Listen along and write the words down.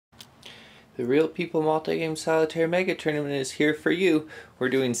The Real People Multi-Game Solitaire Mega Tournament is here for you. We're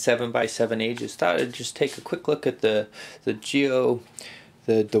doing 7x7 ages. Thought I'd just take a quick look at the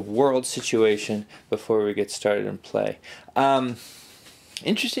world situation before we get started and play.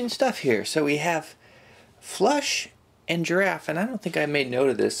 Interesting stuff here. So we have Flush and Giraffe, and I don't think I made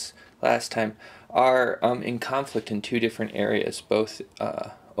note of this last time, are in conflict in two different areas, both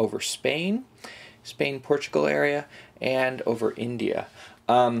over Spain-Portugal area, and over India.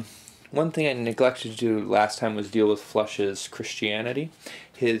 One thing I neglected to do last time was deal with Flush's Christianity,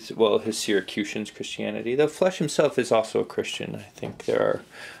 his Syracusan's Christianity. Though Flush himself is also a Christian. I think there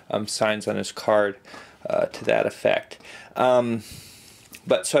are signs on his card to that effect.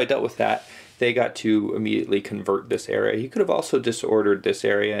 But so I dealt with that. They got to immediately convert this area. He could have also disordered this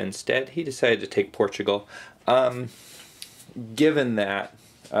area instead. He decided to take Portugal. Given that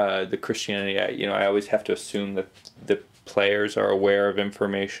the Christianity, I always have to assume that the players are aware of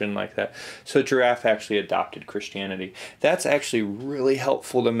information like that. So Giraffe actually adopted Christianity. That's actually really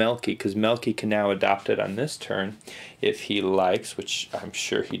helpful to Melky, because Melky can now adopt it on this turn if he likes, which I'm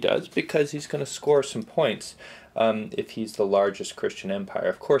sure he does, because he's going to score some points if he's the largest Christian empire.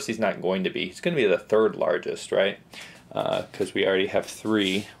 Of course he's not going to be. He's going to be the third largest, right? Because we already have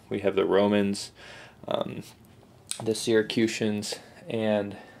three. We have the Romans, the Syracusans,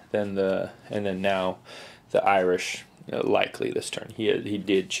 and then now the Irish. Likely this turn. He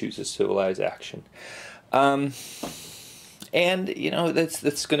did choose a civilized action. And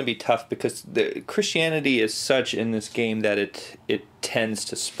that's going to be tough, because the Christianity is such in this game that it tends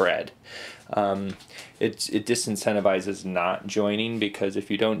to spread. It disincentivizes not joining, because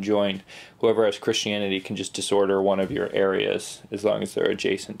if you don't join, whoever has Christianity can just disorder one of your areas as long as they're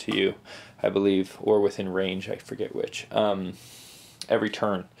adjacent to you, I believe, or within range, I forget which, every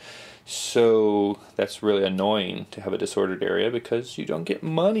turn. So that's really annoying to have a disordered area, because you don't get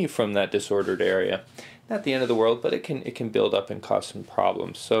money from that disordered area. Not the end of the world, but it can build up and cause some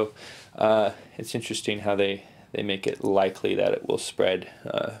problems. So it's interesting how they make it likely that it will spread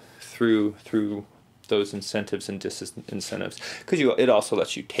through those incentives and disincentives, because it also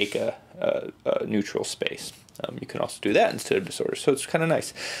lets you take a neutral space. You can also do that instead of disorder, so it's kind of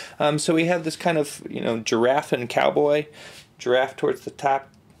nice. So we have this kind of giraffe and cowboy. Giraffe towards the top.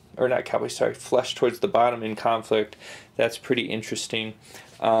 Or not cowboy, sorry, Flush towards the bottom in conflict. That's pretty interesting.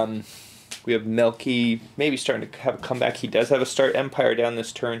 We have Melky maybe starting to have a comeback. He does have a start empire down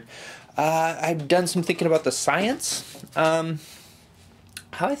this turn. I've done some thinking about the science.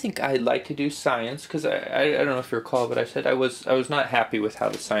 How I think I'd like to do science, because I don't know if you recall, but I said I was not happy with how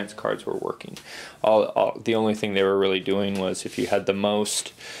the science cards were working. The only thing they were really doing was if you had the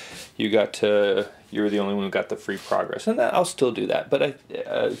most, you were the only one who got the free progress, and I'll still do that. But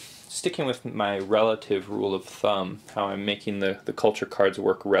sticking with my relative rule of thumb, how I'm making the culture cards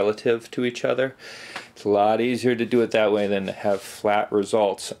work relative to each other, it's a lot easier to do it that way than to have flat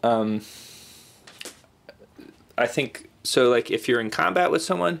results. I think so. Like if you're in combat with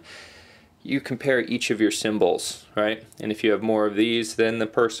someone, you compare each of your symbols, right? And if you have more of these than the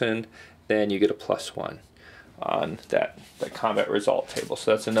person, then you get a +1 on that combat result table.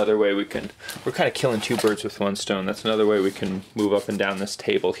 So that's another way we're kind of killing two birds with one stone. That's another way we can move up and down this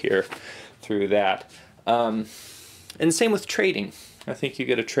table here through that. And same with trading. I think you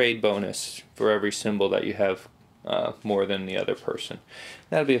get a trade bonus for every symbol that you have more than the other person.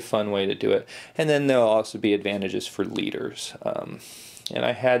 That'll be a fun way to do it. And then there'll also be advantages for leaders. And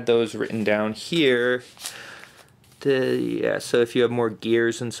I had those written down here. So if you have more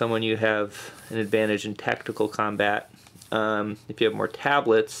gears than someone, you have an advantage in tactical combat. If you have more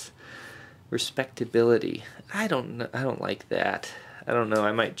tablets, respectability. I don't like that. I don't know.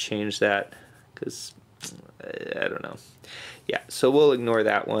 I might change that, because I don't know. Yeah, so we'll ignore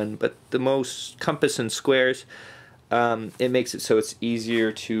that one. But the most compass and squares, it makes it so it's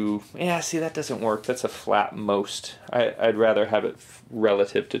easier to. Yeah, see, that doesn't work. That's a flat most. I'd rather have it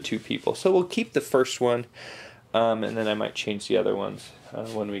relative to two people. So we'll keep the first one. And then I might change the other ones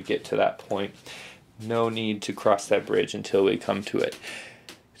when we get to that point. No need to cross that bridge until we come to it.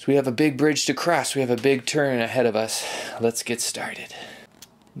 So we have a big bridge to cross. We have a big turn ahead of us. Let's get started.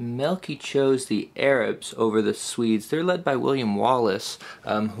 Melky chose the Arabs over the Swedes. They're led by William Wallace,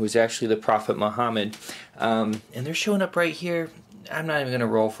 who is actually the Prophet Muhammad. And they're showing up right here. I'm not even going to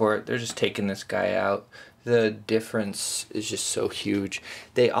roll for it. They're just taking this guy out. The difference is just so huge.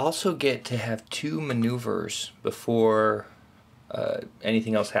 They also get to have 2 maneuvers before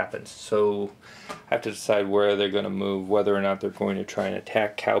anything else happens. So I have to decide where they're going to move, whether or not they're going to try and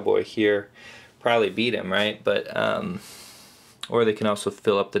attack Cowboy here. Probably beat him, right? But or they can also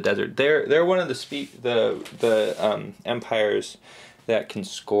fill up the desert. They're one of the empires that can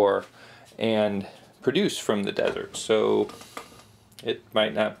score. and produce from the desert. So it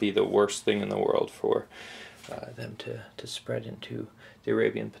might not be the worst thing in the world for them to spread into the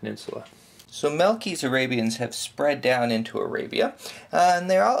Arabian Peninsula. So Melki's Arabians have spread down into Arabia, and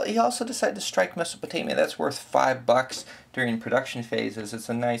he also decided to strike Mesopotamia. That's worth $5 during production phases. It's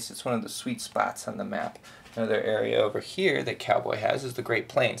one of the sweet spots on the map. Another area over here that Cowboy has is the Great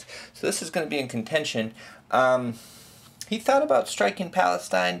Plains. So this is going to be in contention. He thought about striking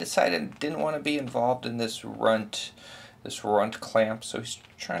Palestine, decided didn't want to be involved in this runt clamp, so he's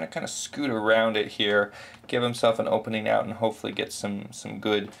trying to kind of scoot around it here, give himself an opening out, and hopefully get some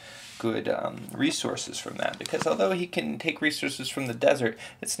good resources from that. Because although he can take resources from the desert,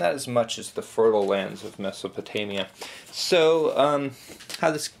 it's not as much as the fertile lands of Mesopotamia. So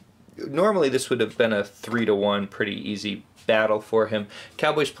normally this would have been a 3-to-1 pretty easy battle for him.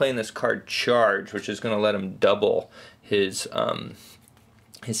 Cowboy's playing this card Charge, which is going to let him double his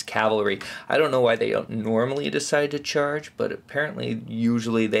cavalry. I don't know why they don't normally decide to charge, but apparently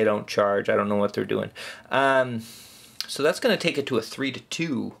usually they don't charge. I don't know what they're doing. So that's going to take it to a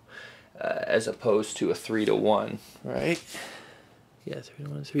 3-to-2 as opposed to a 3-to-1, right? Yeah,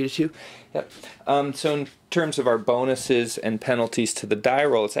 3-to-1, 3-to-2. Yep. So in terms of our bonuses and penalties to the die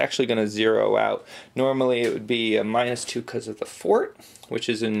roll, it's actually going to zero out. Normally it would be a -2 because of the fort, which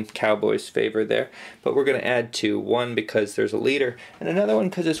is in Cowboy's favor there. But we're going to add 2. One because there's a leader, and another one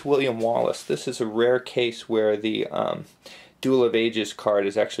because it's William Wallace. This is a rare case where the Duel of Ages card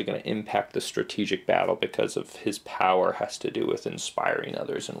is actually going to impact the strategic battle because of his power has to do with inspiring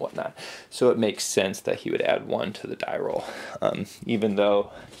others and whatnot. So it makes sense that he would add 1 to the die roll, even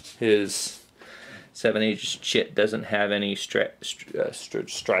though his 7 Ages chit doesn't have any strategist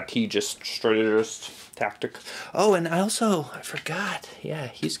tactic. Oh, and I forgot. Yeah,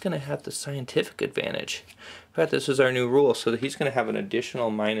 he's going to have the scientific advantage. But this is our new rule, so he's going to have an additional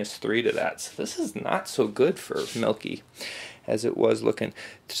 -3 to that. So this is not so good for Melki as it was looking.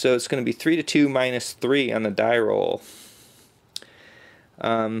 So it's going to be 3-to-2 -3 on the die roll.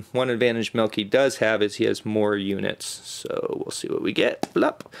 One advantage Melki does have is he has more units. So we'll see what we get.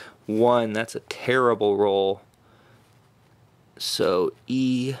 Blup. 1. That's a terrible roll. So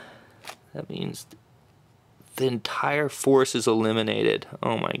E, that means the entire force is eliminated.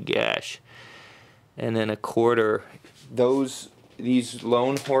 Oh my gosh. And then a quarter. These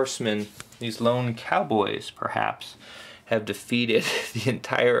lone horsemen, these lone cowboys perhaps, have defeated the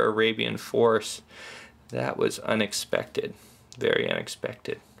entire Arabian force. That was unexpected. Very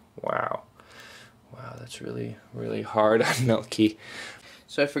unexpected. Wow. Wow, that's really, really hard on Melki.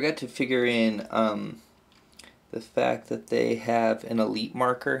 So I forgot to figure in the fact that they have an elite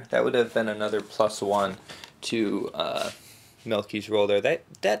marker. That would have been another +1 to Melki's roll there.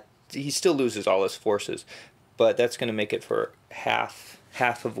 That he still loses all his forces, but that's going to make it for half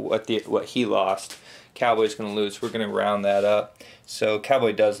of what he lost. Cowboy's going to lose. We're going to round that up. So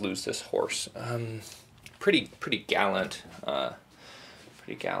Cowboy does lose this horse. Pretty gallant.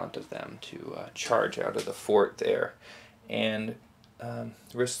 Pretty gallant of them to charge out of the fort there and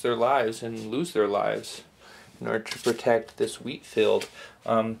risk their lives and lose their lives in order to protect this wheat field.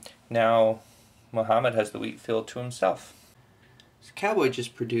 Now Muhammad has the wheat field to himself. So Cowboy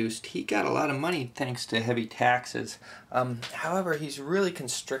just produced. He got a lot of money thanks to heavy taxes. However, he's really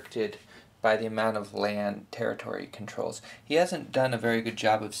constricted by the amount of land territory he controls. He hasn't done a very good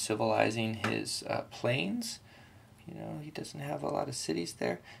job of civilizing his plains. You know, he doesn't have a lot of cities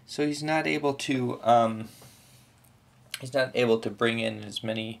there, so he's not able to bring in as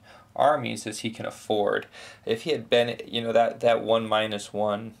many armies as he can afford. If he had been, you know, that 1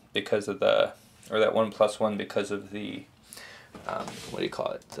 -1 because of the, or that 1 +1 because of the what do you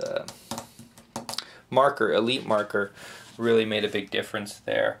call it, the marker, elite marker, really made a big difference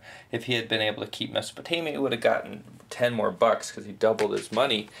there. If he had been able to keep Mesopotamia, he would have gotten 10 more bucks because he doubled his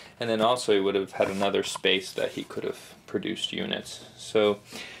money, and then also he would have had another space that he could have produced units. So,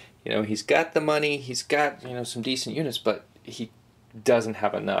 you know, he's got the money, he's got, you know, some decent units, but he doesn't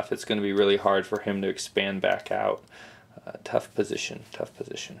have enough. It's going to be really hard for him to expand back out. Tough position, tough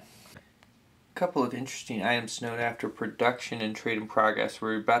position. Couple of interesting items to note after production and trade in progress.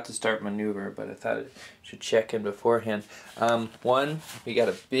 We're about to start maneuver, but I thought I should check in beforehand. One, we got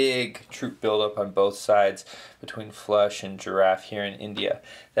a big troop buildup on both sides between Flush and Giraffe here in India.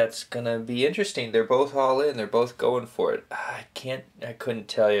 That's gonna be interesting. They're both all in. They're both going for it. I couldn't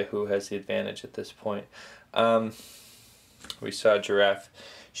tell you who has the advantage at this point. We saw Giraffe.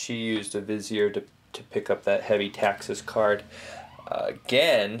 She used a Vizier to pick up that heavy taxes card.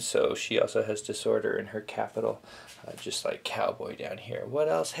 Again, so she also has disorder in her capital. just like cowboy down here. What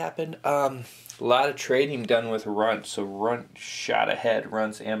else happened? A lot of trading done with Runt. So Runt shot ahead,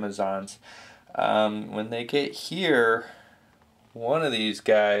 Runt's Amazons. When they get here, one of these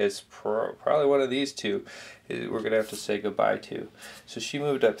guys, probably one of these two, we're going to have to say goodbye to. So she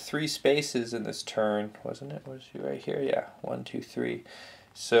moved up 3 spaces in this turn, wasn't it? Was she right here? Yeah, 1, 2, 3.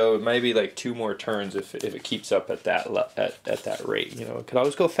 So it might be like 2 more turns if it keeps up at that at that rate. You know, it could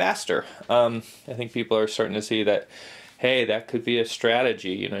always go faster. I think people are starting to see that, hey, that could be a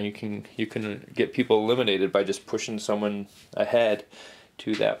strategy. You know, you can get people eliminated by just pushing someone ahead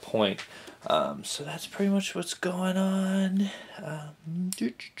to that point. So that's pretty much what's going on.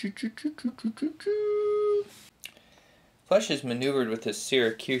 Flush is maneuvered with his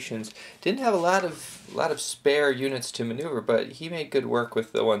Syracusans. Didn't have a lot of spare units to maneuver, but he made good work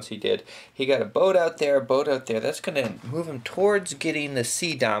with the ones he did. He got a boat out there, a boat out there. That's going to move him towards getting the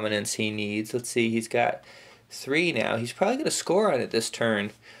sea dominance he needs. Let's see, he's got 3 now. He's probably going to score on it this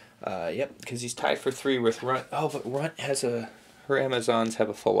turn. Yep, because he's tied for 3 with Runt. Oh, but Runt has her Amazons have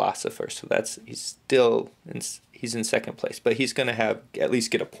a philosopher, so he's in second place, but he's going to have at least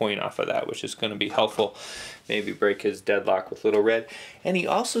get a point off of that, which is going to be helpful. Maybe break his deadlock with Little Red. And he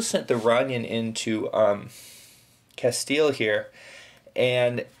also sent the Runyon into Castile here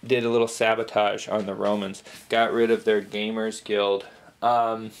and did a little sabotage on the Romans. Got rid of their Gamers Guild.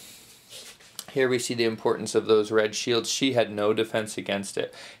 Here we see the importance of those red shields. She had no defense against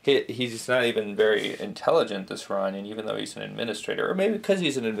it. He's not even very intelligent, this Runyon, even though he's an administrator, or maybe because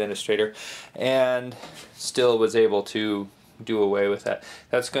he's an administrator, and still was able to do away with that.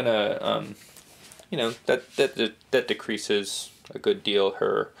 That's gonna, you know, that decreases a good deal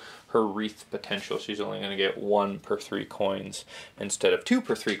her wreath potential. She's only going to get 1 per 3 coins instead of 2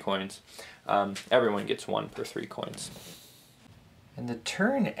 per 3 coins. Everyone gets 1 per 3 coins. And the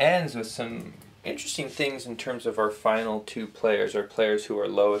turn ends with some interesting things in terms of our final 2 players, our players who are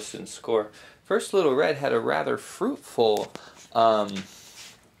lowest in score. First, Little Red had a rather fruitful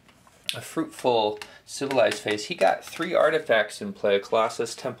civilized phase. He got 3 artifacts in play: a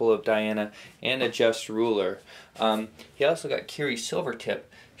Colossus, Temple of Diana, and a Just Ruler. He also got Kiri Silvertip.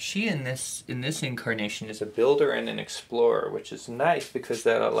 She in this incarnation is a builder and an explorer, which is nice because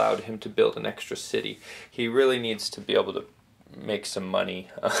that allowed him to build an extra city. He really needs to be able to make some money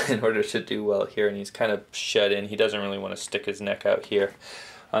in order to do well here, and he's kind of shut in. He doesn't really want to stick his neck out here.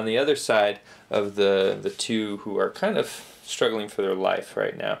 On the other side of the 2 who are kind of struggling for their life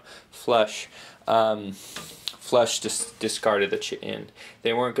right now, Flush just discarded the Chitin.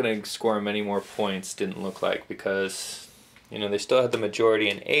 They weren't going to score many more points, didn't look like, because, you know, they still had the majority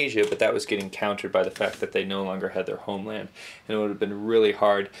in Asia, but that was getting countered by the fact that they no longer had their homeland, and it would have been really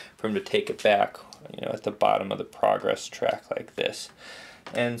hard for him to take it back, you know, at the bottom of the progress track like this.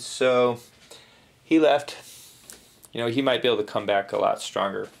 And so he left. You know, he might be able to come back a lot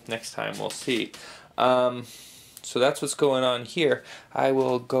stronger next time. We'll see. So that's what's going on here. I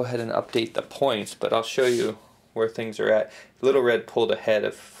will go ahead and update the points, but I'll show you where things are at. Little Red pulled ahead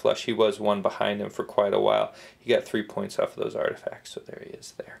of Flush. He was 1 behind him for quite a while. He got 3 points off of those artifacts, so there he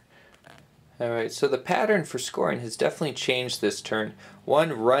is there. Alright, so the pattern for scoring has definitely changed this turn.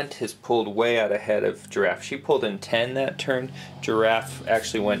 1, Runt has pulled way out ahead of Giraffe. She pulled in 10 that turn. Giraffe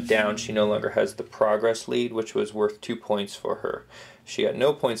actually went down. She no longer has the progress lead, which was worth 2 points for her. She got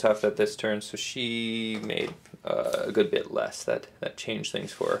no points off that this turn, so she made a good bit less. That changed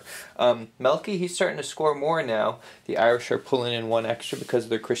things for her. Melky, he's starting to score more now. The Irish are pulling in 1 extra because of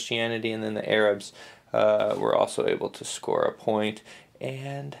their Christianity, and then the Arabs were also able to score a point.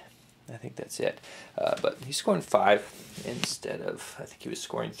 And I think that's it. But he's scoring 5 instead of, I think he was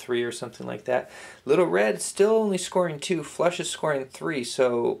scoring 3 or something like that. Little Red still only scoring 2. Flush is scoring 3.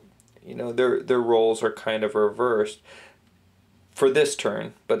 So, you know, their roles are kind of reversed for this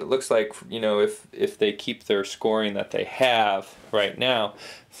turn. But it looks like, you know, if they keep their scoring that they have right now,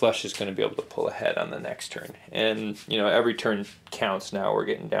 Flush is going to be able to pull ahead on the next turn. And, you know, every turn counts now. We're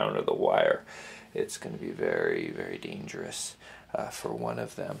getting down to the wire. It's going to be very, very dangerous for one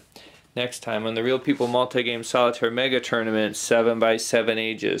of them. Next time on the Real People Multi-Game Solitaire Mega Tournament, 7x7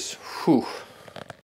 Ages. Whew.